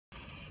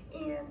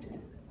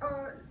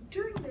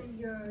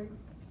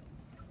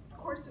my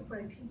course of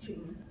my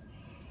teaching,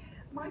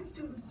 my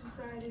students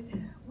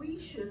decided we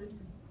should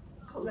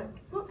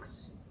collect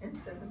books and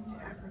send them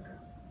to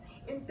Africa.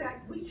 In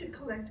fact, we should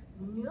collect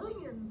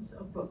millions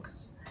of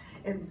books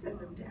and send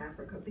them to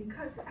Africa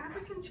because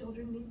African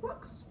children need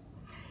books.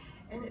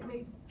 And it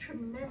made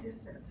tremendous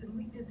sense, and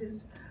we did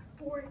this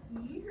for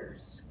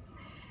years.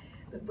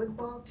 The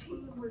football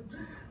team would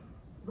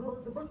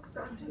load the books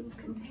onto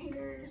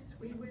containers.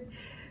 We would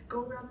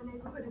go around the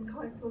neighborhood and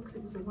collect books.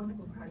 It was a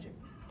wonderful project.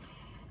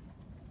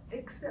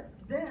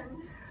 Except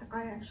then,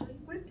 I actually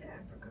went to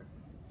Africa.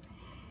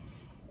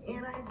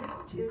 And I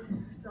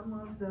visited some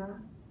of the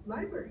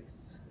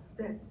libraries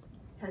that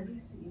had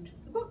received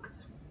the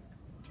books.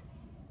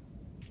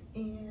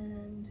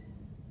 And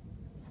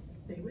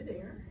they were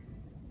there.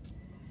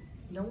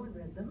 No one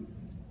read them.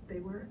 They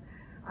were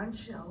on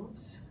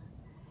shelves.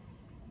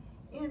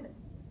 And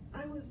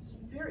I was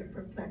very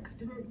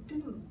perplexed, and it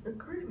didn't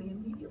occur to me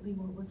immediately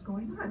what was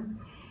going on,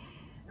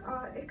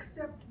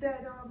 except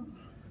that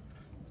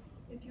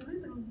if you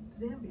live in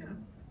Zambia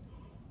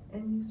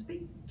and you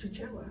speak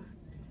Chichewa,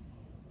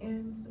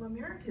 and some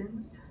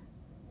Americans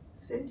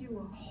send you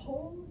a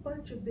whole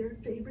bunch of their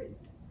favorite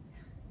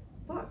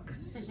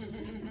books,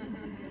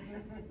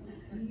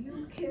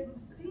 you can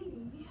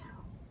see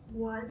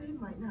why they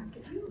might not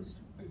get used.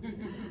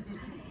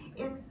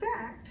 In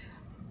fact,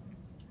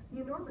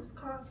 the enormous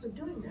cost of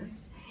doing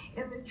this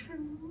and the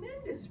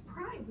tremendous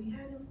pride we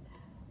had in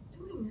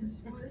doing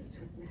this was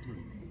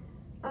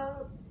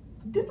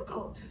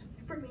difficult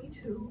for me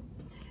to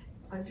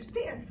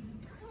understand.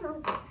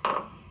 So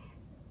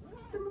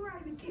the more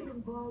I became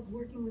involved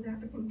working with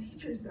African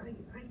teachers, I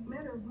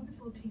met a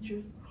wonderful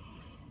teacher.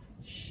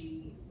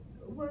 She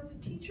was a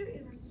teacher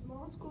in a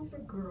small school for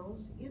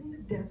girls in the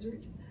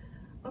desert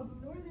of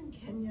northern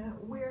Kenya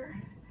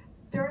where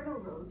there are no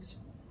roads.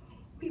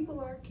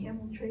 People are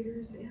camel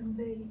traders, and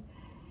they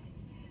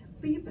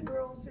leave the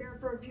girls there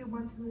for a few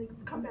months and they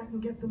come back and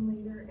get them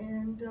later,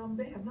 and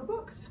they have no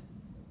books.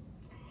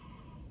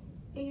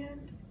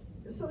 And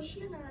so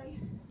she and I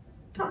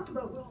talked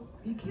about, well,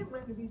 you can't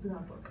learn to read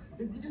without books.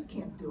 You just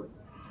can't do it.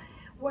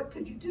 What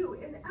could you do?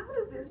 And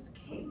out of this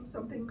came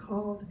something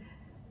called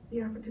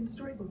the African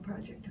Storybook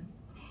Project.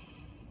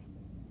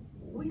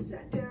 We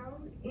sat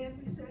down and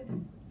we said,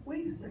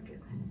 wait a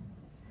second,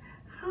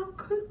 how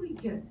could we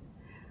get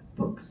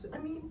books? I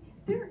mean,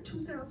 there are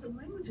 2,000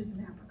 languages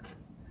in Africa.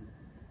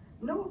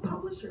 No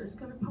publisher is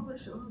going to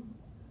publish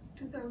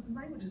 2,000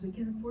 languages. They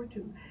can't afford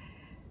to.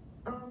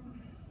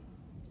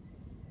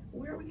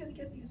 Where are we going to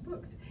get these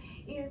books?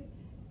 And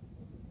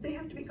they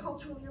have to be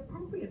culturally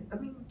appropriate. I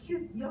mean,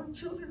 young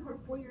children who are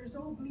 4 years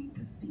old need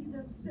to see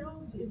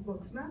themselves in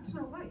books, not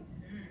Snow White.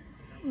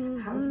 Mm-hmm.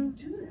 How do you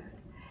do that?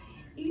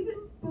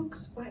 Even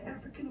books by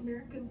African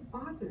American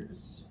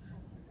authors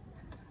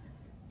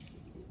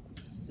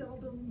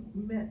seldom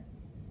met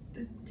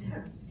the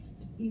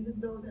test, even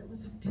though that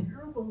was a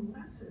terrible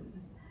lesson.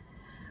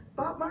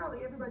 Bob Marley,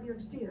 everybody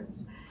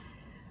understands,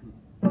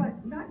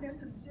 but not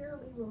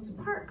necessarily Rosa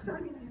Parks. I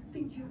mean, you'd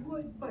think you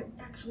would, but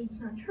actually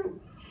it's not true.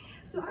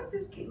 So out of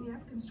this came the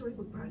African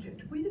Storybook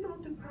Project. We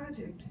developed a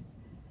project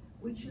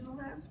which in the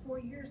last 4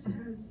 years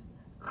has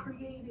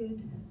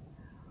created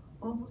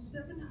almost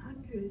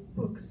 700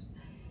 books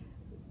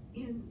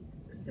in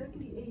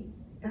 78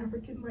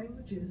 African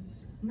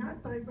languages,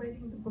 not by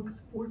writing the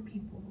books for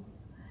people,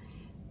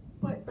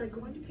 but by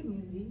going to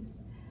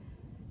communities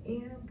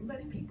and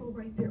letting people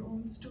write their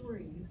own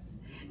stories.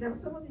 Now,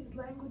 some of these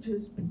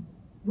languages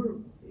were,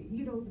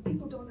 the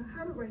people don't know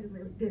how to write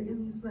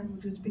in these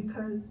languages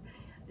because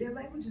their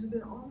languages have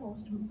been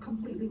almost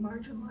completely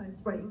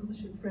marginalized by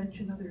English and French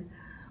and other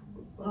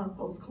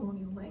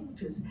post-colonial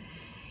languages.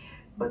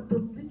 But the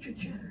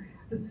literature,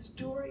 the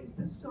stories,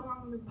 the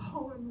song, the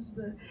poems,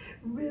 the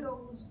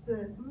riddles,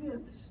 the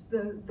myths,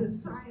 the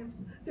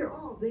science, they're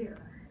all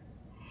there.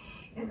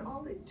 And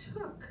all it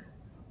took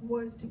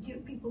was to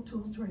give people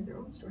tools to write their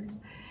own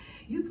stories.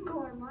 You can go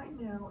online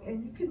now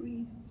and you can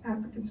read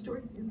African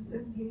stories in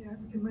 78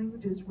 African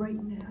languages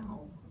right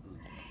now.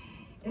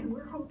 And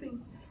we're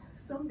hoping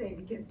someday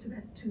to get to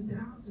that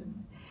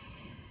 2,000.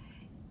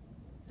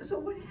 So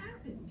what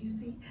happened, you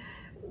see?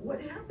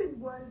 What happened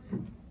was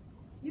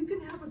you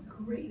can have a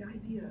great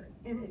idea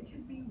and it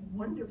can be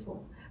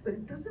wonderful, but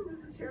it doesn't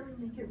necessarily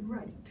make it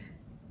right.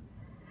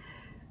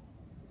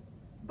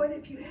 But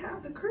if you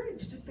have the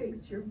courage to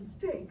face your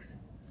mistakes,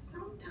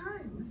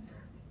 sometimes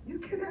you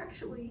can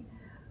actually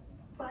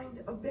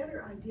find a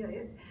better idea.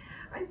 And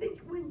I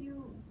think when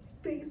you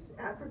face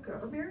Africa,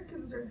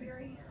 Americans are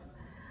very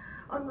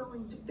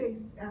unwilling to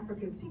face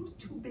Africa. It seems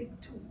too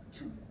big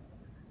to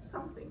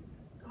something,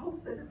 a whole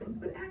set of things.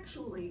 But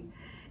actually,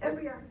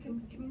 every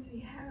African community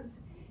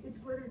has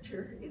its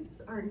literature,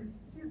 its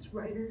artists, its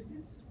writers,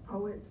 its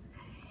poets.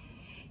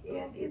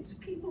 And it's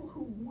people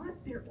who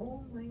want their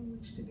own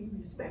language to be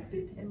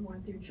respected and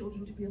want their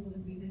children to be able to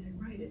read it and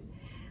write it.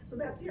 So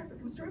that's the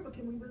African Storybook,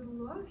 and we would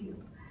love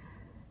you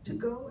to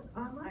go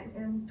online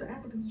and to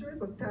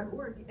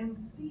africanstorybook.org and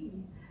see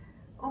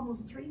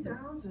almost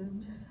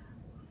 3,000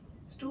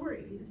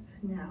 stories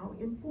now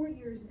in 4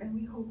 years, and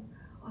we hope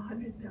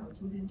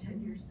 100,000 in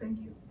 10 years. Thank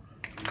you.